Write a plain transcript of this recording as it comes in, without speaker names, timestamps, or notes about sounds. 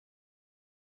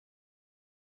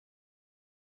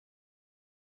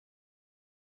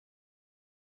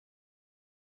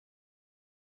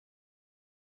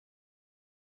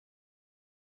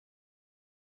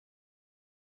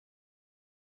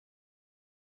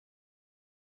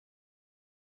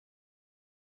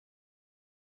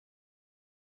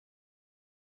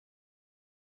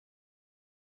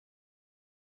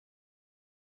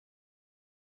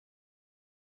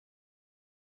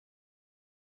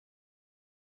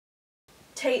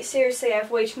Tate, seriously, I have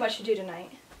way too much to do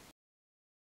tonight.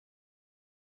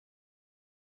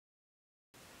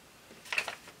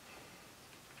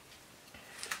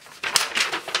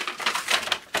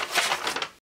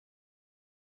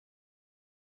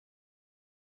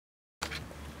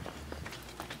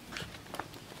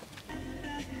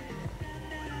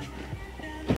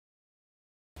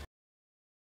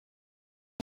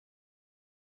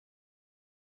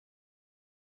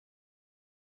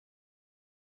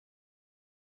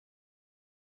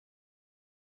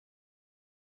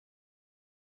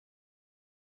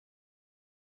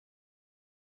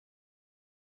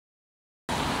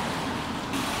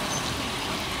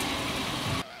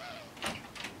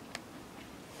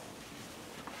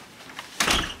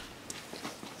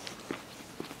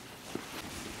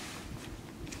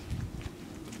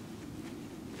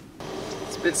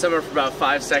 It's been summer for about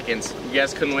 5 seconds. You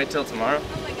guys couldn't wait till tomorrow?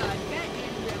 Oh my god, get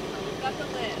Andrew. We've got the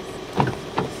list.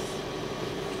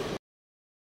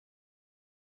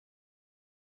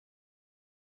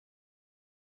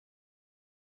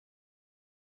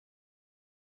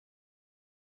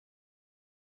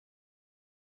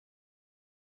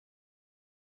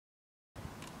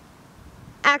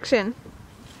 Action.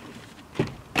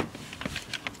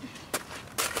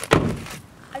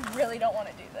 I really don't want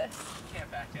to do this. You can't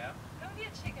back out. Don't be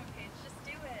a chicken, Paige. Just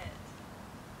do it.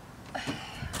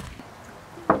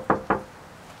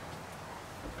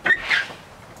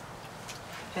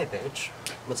 Hey, Paige.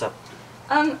 What's up?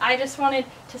 I just wanted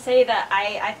to say that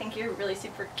I think you're really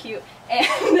super cute,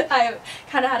 and I've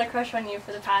kind of had a crush on you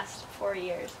for the past 4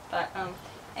 years. But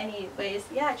anyways,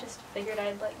 yeah, I just figured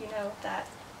I'd let you know that.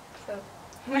 So.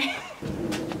 Did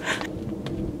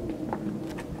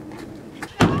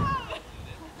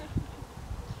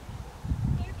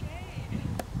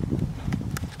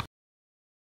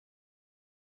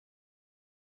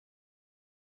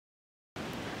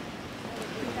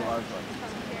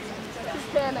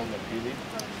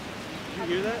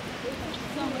you hear that?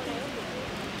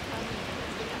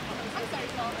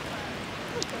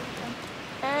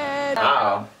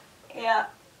 Wow. Yeah.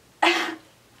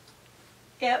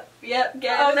 Yep,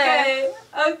 get in there.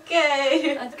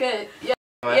 Okay. That's good. Yeah.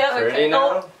 Am I Yep, fruity okay.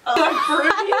 now?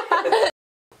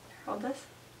 Hold this.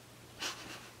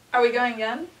 Are we going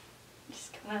again?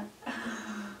 Just gonna.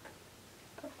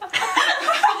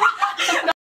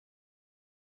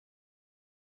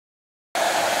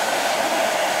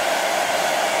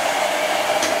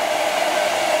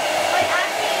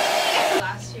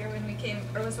 Last year when we came,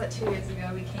 or was that 2 years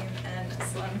ago, we came and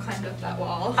Sloan climbed up that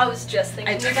wall. I was just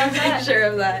thinking I took about a that. picture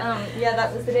of that. Yeah,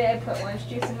 that was the day I put orange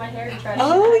juice in my hair to try to.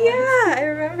 Oh yeah, I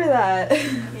remember that.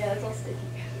 Yeah, it's all sticky.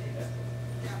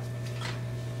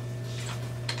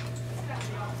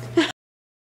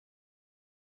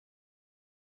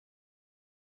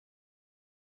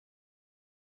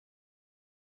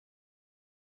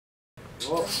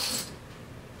 Whoa.